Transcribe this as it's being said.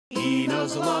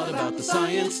knows a lot about the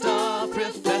science stuff.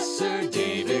 Professor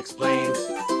Dave explains.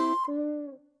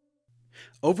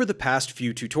 Over the past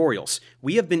few tutorials,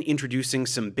 we have been introducing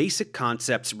some basic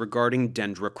concepts regarding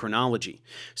dendrochronology.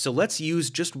 So let's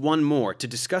use just one more to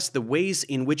discuss the ways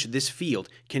in which this field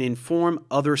can inform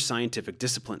other scientific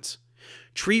disciplines.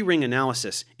 Tree ring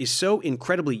analysis is so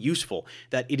incredibly useful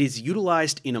that it is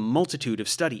utilized in a multitude of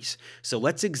studies. So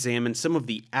let's examine some of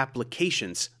the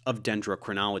applications of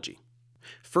dendrochronology.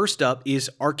 First up is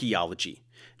archaeology.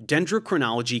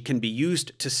 Dendrochronology can be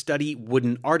used to study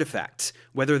wooden artifacts,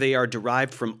 whether they are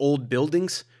derived from old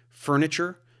buildings,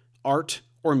 furniture, art,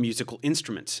 or musical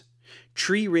instruments.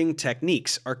 Tree ring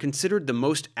techniques are considered the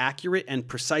most accurate and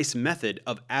precise method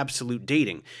of absolute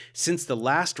dating, since the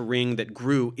last ring that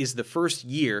grew is the first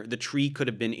year the tree could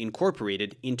have been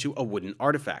incorporated into a wooden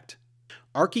artifact.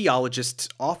 Archaeologists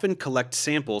often collect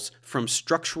samples from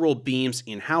structural beams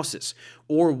in houses,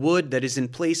 or wood that is in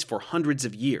place for hundreds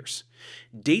of years.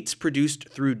 Dates produced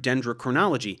through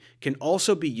dendrochronology can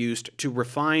also be used to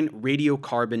refine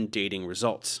radiocarbon dating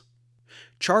results.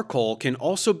 Charcoal can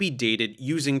also be dated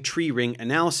using tree ring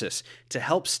analysis to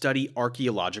help study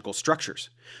archaeological structures.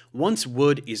 Once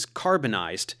wood is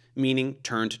carbonized, meaning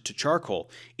turned to charcoal,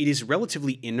 it is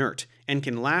relatively inert and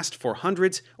can last for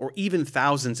hundreds or even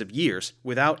thousands of years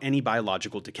without any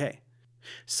biological decay.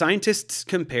 Scientists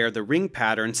compare the ring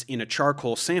patterns in a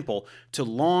charcoal sample to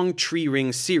long tree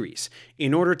ring series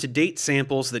in order to date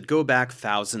samples that go back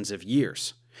thousands of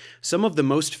years. Some of the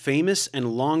most famous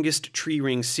and longest tree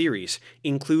ring series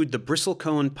include the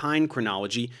bristlecone pine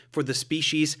chronology for the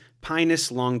species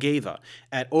Pinus longeva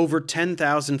at over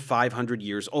 10,500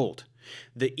 years old,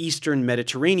 the Eastern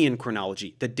Mediterranean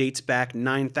chronology that dates back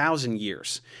 9,000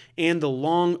 years, and the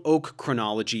long oak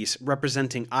chronologies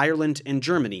representing Ireland and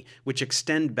Germany, which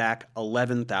extend back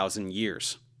 11,000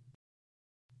 years.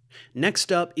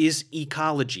 Next up is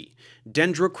ecology.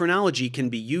 Dendrochronology can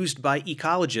be used by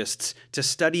ecologists to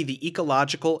study the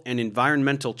ecological and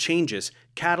environmental changes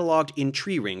cataloged in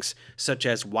tree rings, such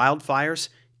as wildfires,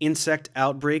 insect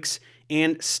outbreaks,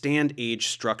 and stand age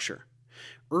structure.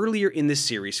 Earlier in this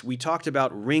series, we talked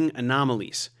about ring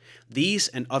anomalies. These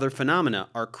and other phenomena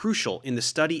are crucial in the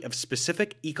study of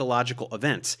specific ecological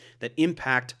events that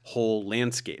impact whole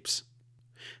landscapes.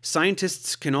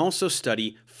 Scientists can also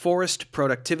study forest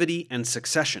productivity and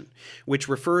succession, which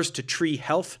refers to tree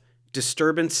health,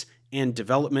 disturbance, and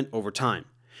development over time.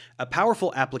 A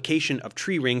powerful application of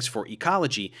tree rings for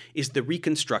ecology is the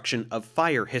reconstruction of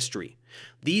fire history.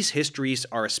 These histories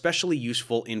are especially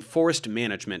useful in forest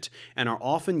management and are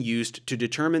often used to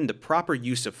determine the proper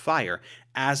use of fire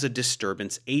as a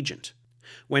disturbance agent.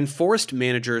 When forest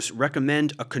managers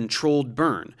recommend a controlled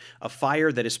burn, a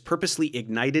fire that is purposely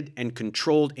ignited and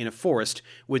controlled in a forest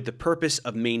with the purpose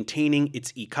of maintaining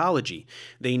its ecology,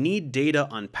 they need data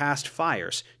on past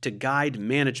fires to guide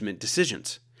management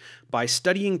decisions. By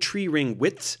studying tree ring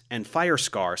widths and fire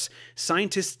scars,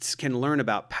 scientists can learn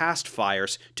about past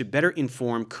fires to better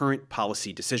inform current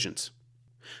policy decisions.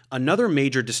 Another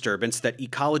major disturbance that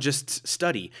ecologists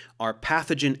study are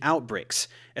pathogen outbreaks,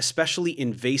 especially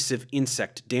invasive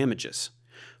insect damages.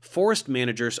 Forest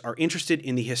managers are interested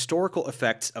in the historical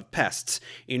effects of pests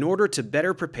in order to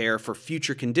better prepare for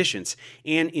future conditions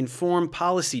and inform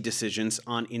policy decisions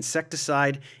on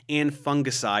insecticide and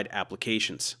fungicide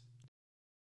applications.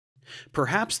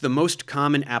 Perhaps the most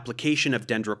common application of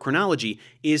dendrochronology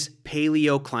is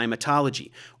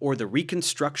paleoclimatology, or the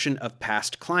reconstruction of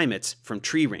past climates from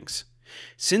tree rings.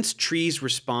 Since trees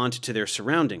respond to their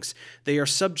surroundings, they are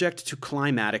subject to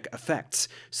climatic effects,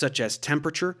 such as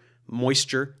temperature,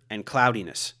 moisture, and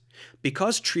cloudiness.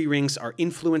 Because tree rings are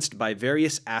influenced by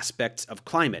various aspects of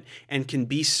climate and can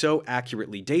be so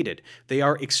accurately dated, they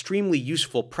are extremely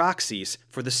useful proxies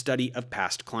for the study of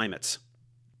past climates.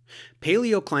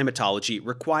 Paleoclimatology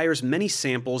requires many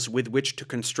samples with which to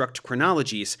construct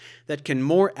chronologies that can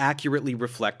more accurately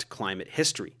reflect climate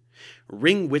history.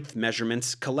 Ring width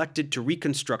measurements collected to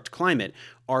reconstruct climate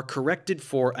are corrected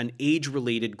for an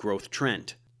age-related growth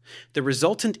trend. The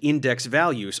resultant index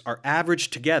values are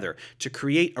averaged together to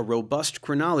create a robust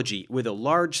chronology with a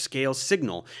large-scale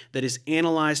signal that is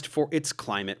analyzed for its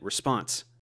climate response.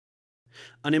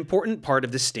 An important part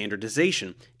of this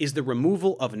standardization is the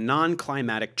removal of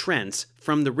non-climatic trends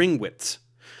from the ring widths.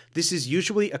 This is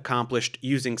usually accomplished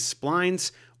using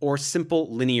splines or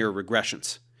simple linear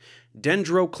regressions.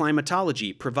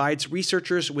 Dendroclimatology provides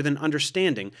researchers with an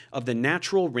understanding of the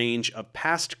natural range of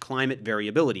past climate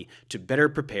variability to better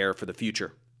prepare for the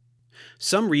future.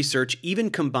 Some research even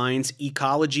combines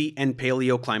ecology and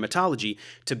paleoclimatology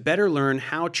to better learn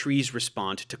how trees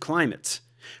respond to climates.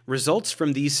 Results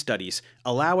from these studies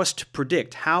allow us to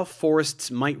predict how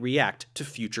forests might react to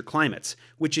future climates,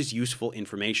 which is useful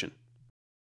information.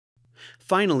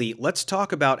 Finally, let's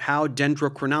talk about how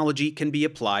dendrochronology can be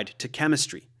applied to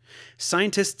chemistry.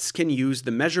 Scientists can use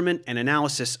the measurement and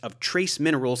analysis of trace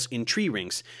minerals in tree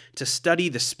rings to study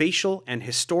the spatial and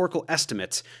historical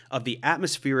estimates of the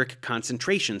atmospheric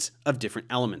concentrations of different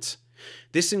elements.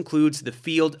 This includes the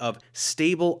field of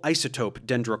stable isotope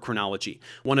dendrochronology,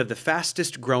 one of the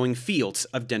fastest growing fields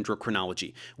of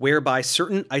dendrochronology, whereby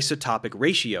certain isotopic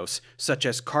ratios, such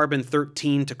as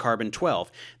carbon-13 to carbon-12,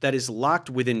 that is locked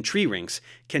within tree rings,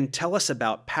 can tell us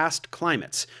about past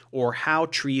climates or how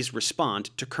trees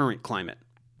respond to current climate.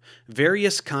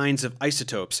 Various kinds of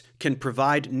isotopes can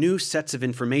provide new sets of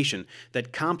information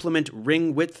that complement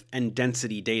ring width and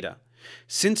density data.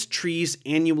 Since trees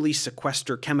annually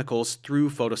sequester chemicals through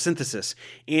photosynthesis,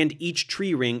 and each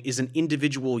tree ring is an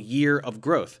individual year of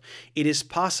growth, it is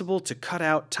possible to cut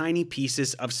out tiny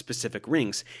pieces of specific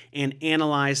rings and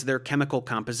analyze their chemical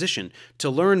composition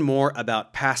to learn more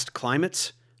about past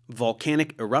climates,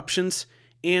 volcanic eruptions,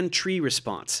 and tree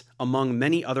response, among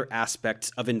many other aspects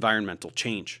of environmental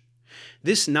change.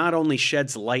 This not only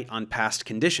sheds light on past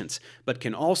conditions, but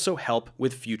can also help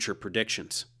with future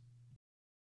predictions.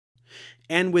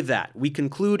 And with that, we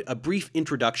conclude a brief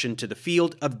introduction to the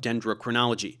field of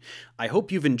dendrochronology. I hope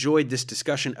you've enjoyed this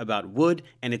discussion about wood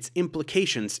and its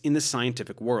implications in the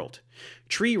scientific world.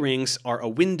 Tree rings are a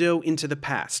window into the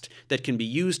past that can be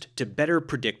used to better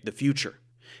predict the future.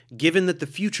 Given that the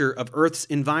future of Earth's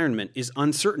environment is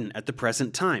uncertain at the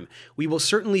present time, we will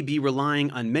certainly be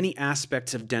relying on many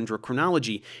aspects of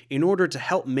dendrochronology in order to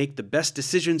help make the best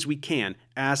decisions we can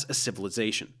as a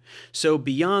civilization. So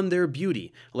beyond their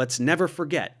beauty, let's never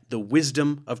forget the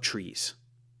wisdom of trees.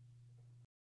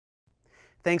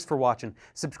 Thanks for watching.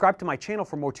 Subscribe to my channel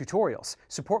for more tutorials.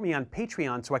 Support me on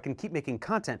Patreon so I can keep making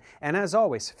content. And as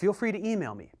always, feel free to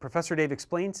email me,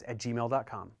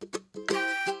 ProfessorDaveExplains@gmail.com.